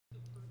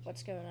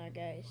What's going on,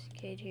 guys?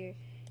 Kate here,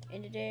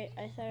 and today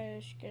I thought I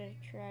was gonna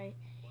try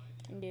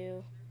and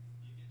do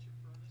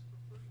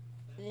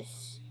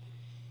this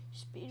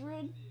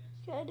speedrun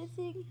kind of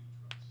thing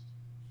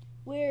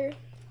where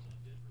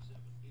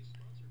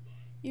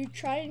you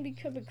try and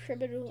become a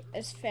criminal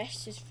as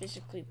fast as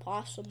physically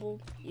possible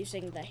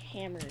using the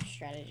hammer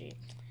strategy.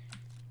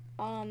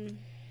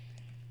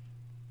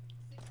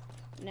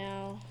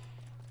 Now,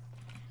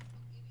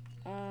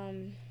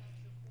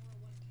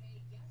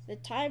 the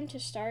time to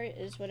start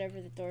is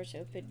whenever the doors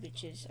open,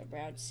 which is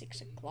around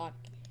 6 o'clock.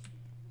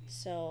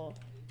 So,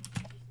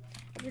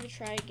 I'm gonna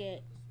try and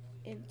get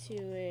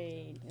into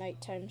a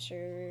nighttime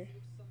server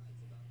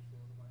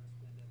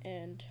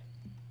and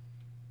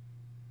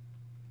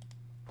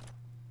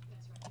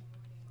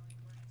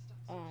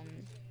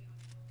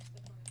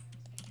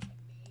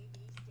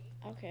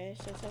okay,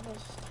 so it's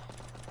almost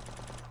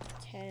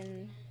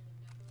 10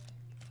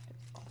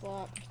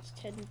 o'clock, it's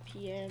 10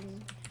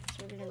 p.m.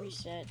 So we're gonna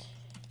reset.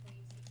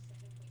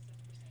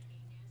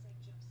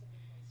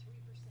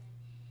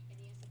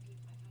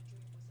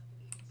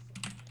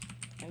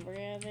 And we're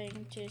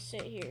having to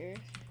sit here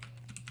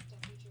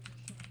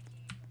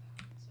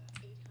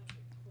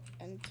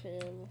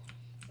until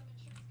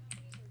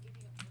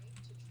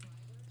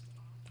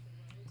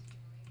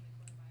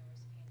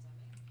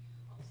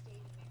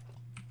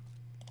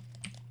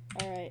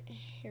alright,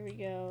 here we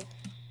go.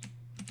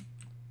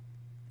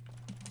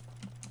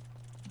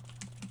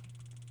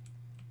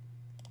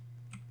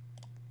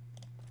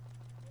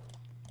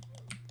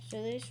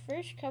 So these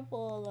first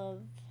couple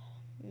of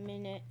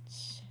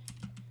minutes,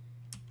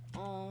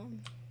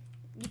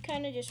 you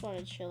kind of just want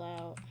to chill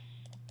out.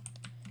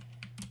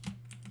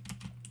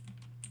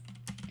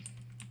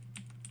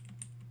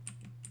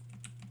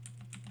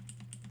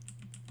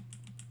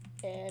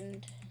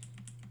 And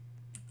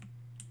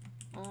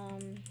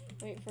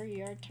wait for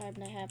your time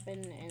to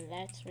happen, and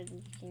that's when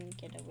you can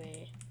get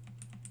away.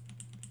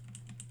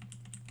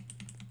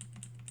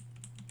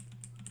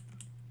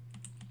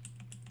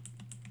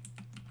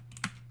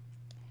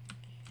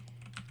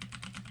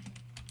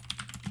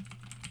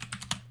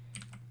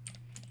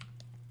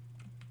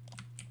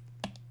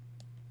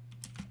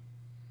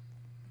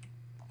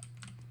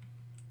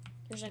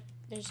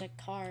 There's a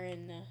car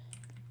in the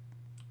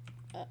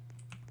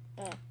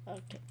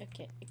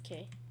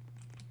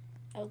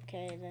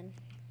okay then.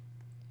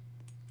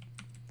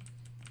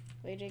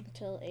 Waiting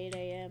till 8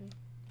 a.m.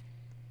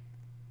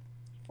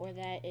 for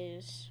that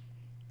is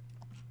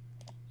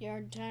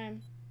yard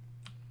time.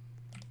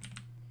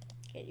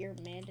 Get your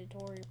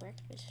mandatory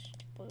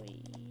breakfast,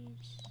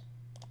 boys.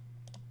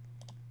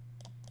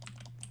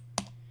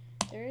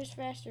 There is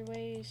faster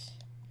ways,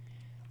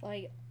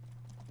 like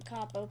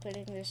cop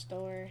opening this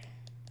door,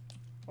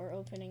 or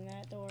opening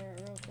that door, or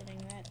opening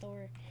that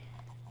door.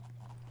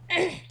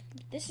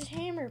 This is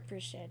hammer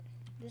percent.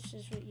 This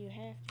is what you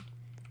have to do.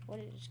 What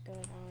is going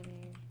on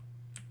here?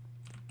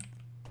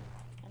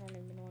 I don't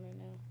even want to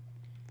know.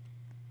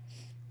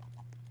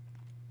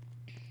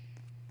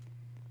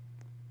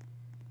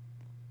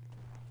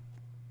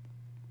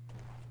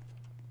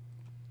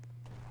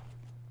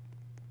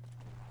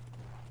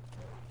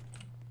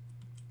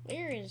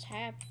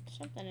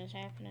 Something is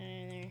happening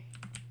in there.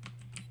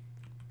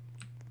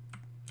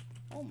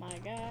 Oh my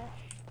gosh.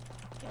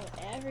 Yo,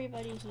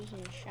 everybody's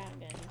using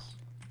shotguns.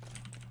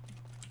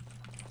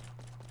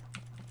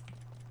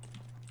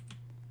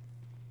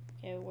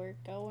 Okay, we're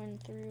going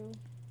through.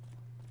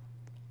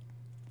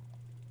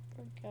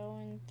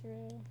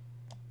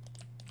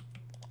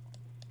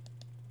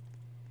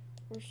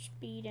 We're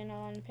speeding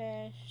on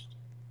past.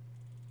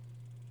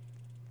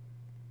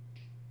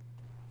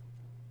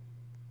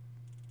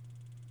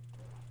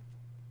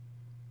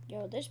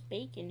 Yo, this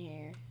bacon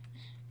here.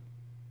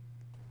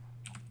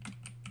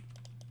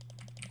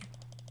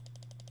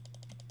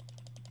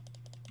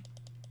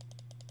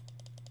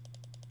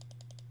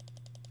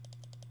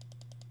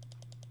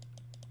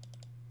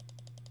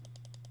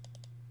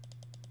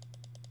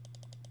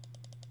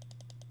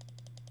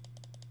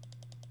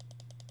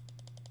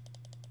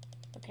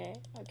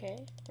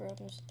 Okay, we're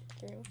almost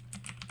through.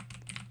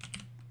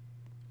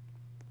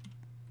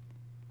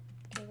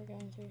 Okay, we're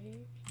going through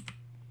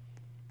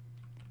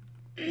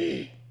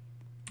here.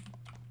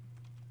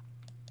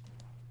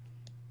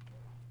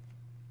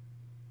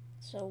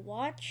 So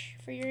watch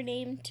for your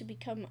name to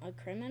become a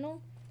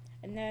criminal,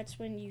 and that's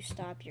when you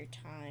stop your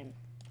time.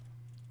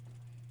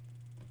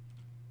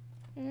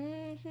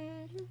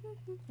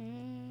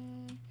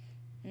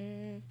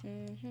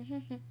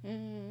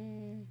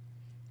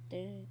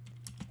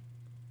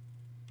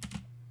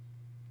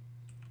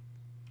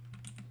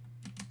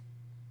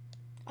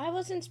 I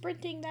wasn't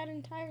sprinting that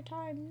entire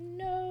time.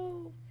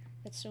 No!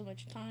 That's so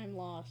much time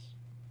lost.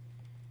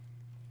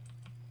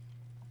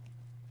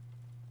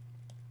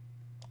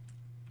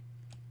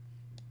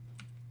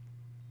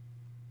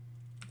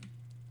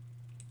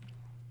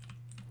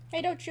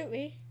 Hey, don't shoot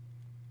me.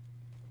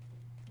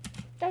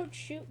 Don't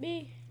shoot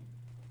me.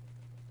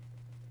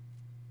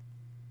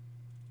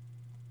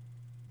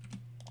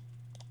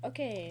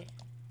 Okay.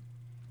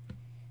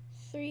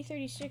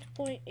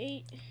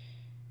 336.8.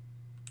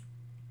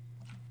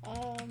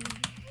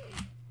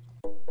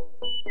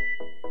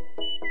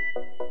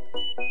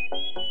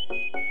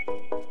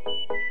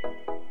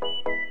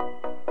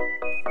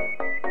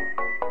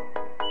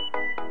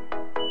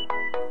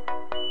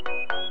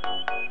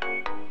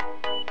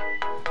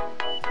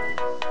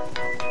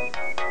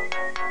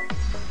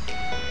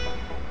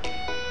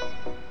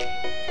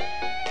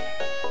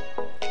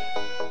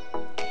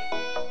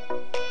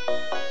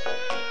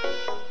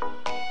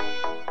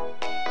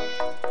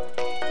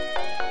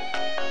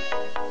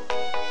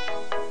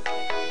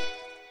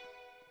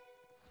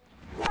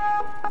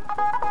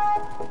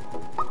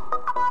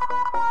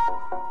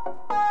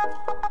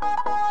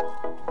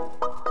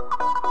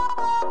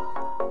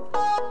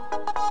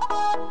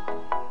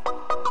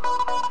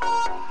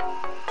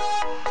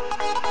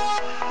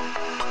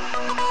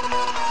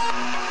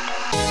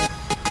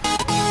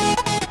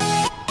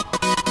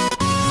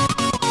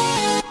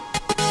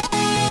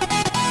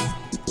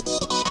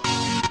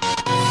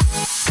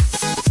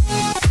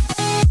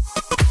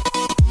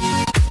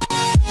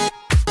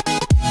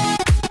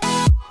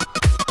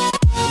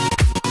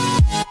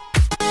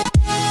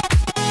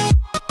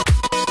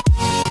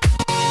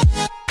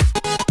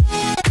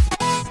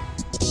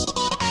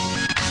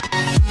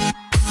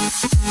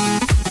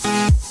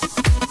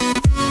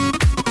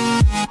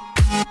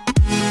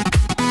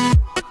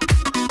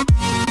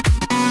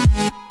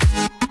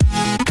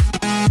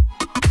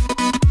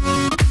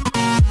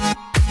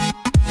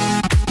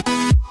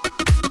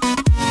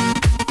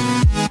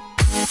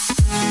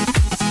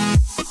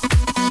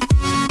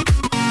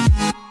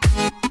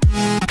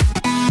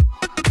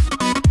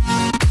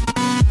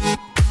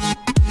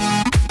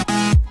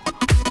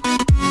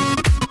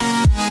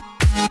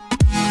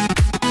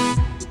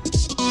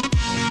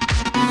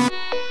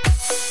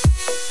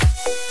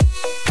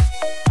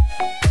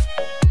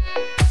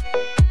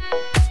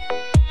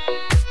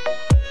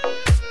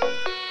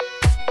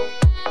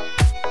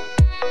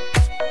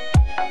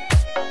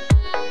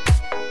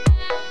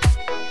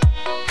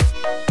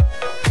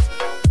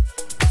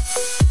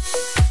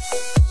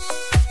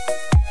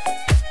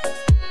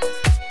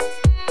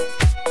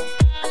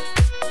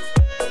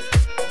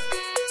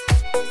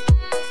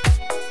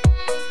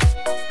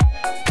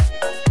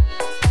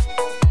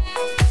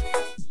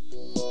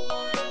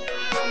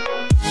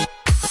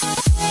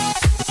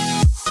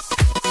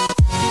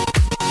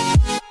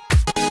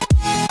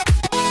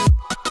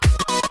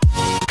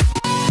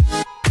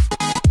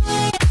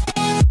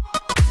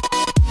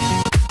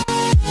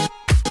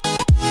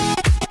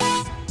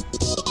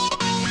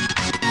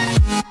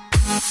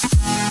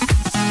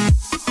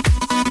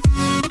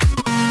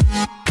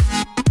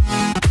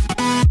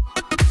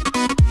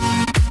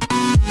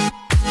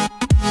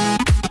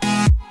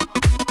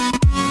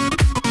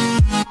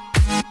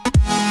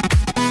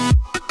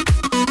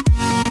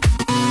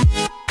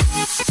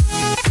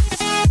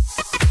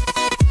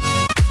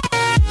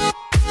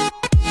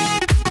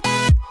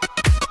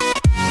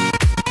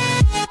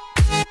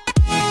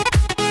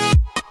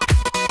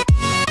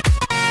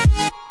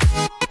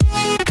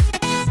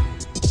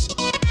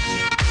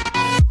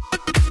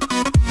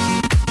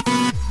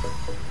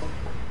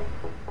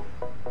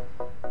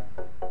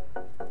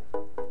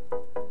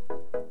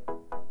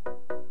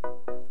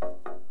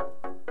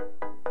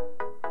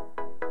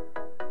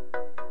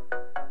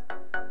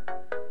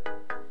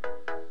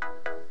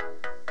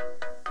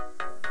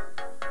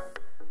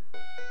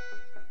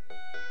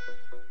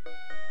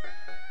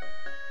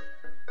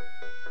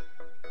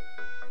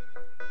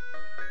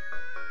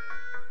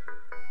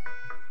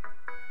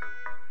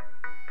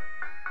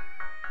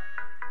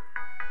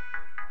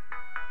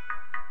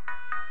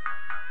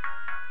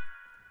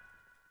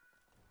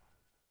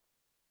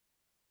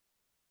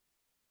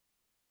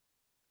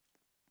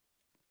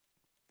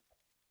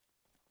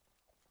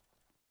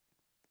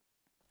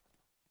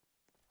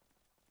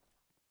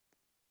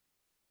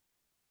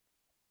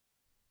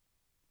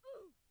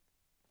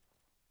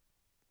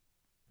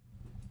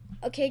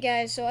 Okay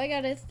guys, so I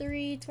got a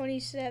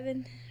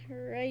 327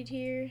 right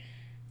here.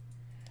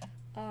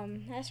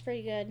 That's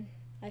pretty good,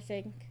 I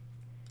think.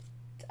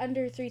 It's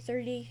under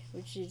 330,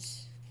 which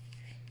is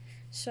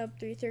sub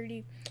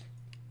 330.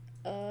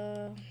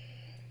 I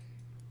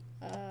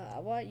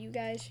want you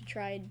guys to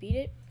try and beat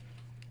it.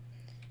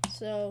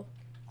 So,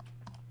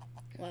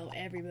 well,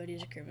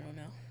 everybody's a criminal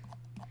now.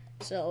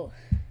 So,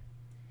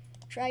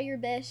 try your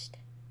best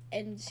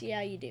and see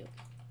how you do.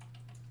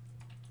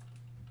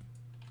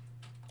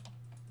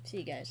 See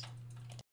you guys.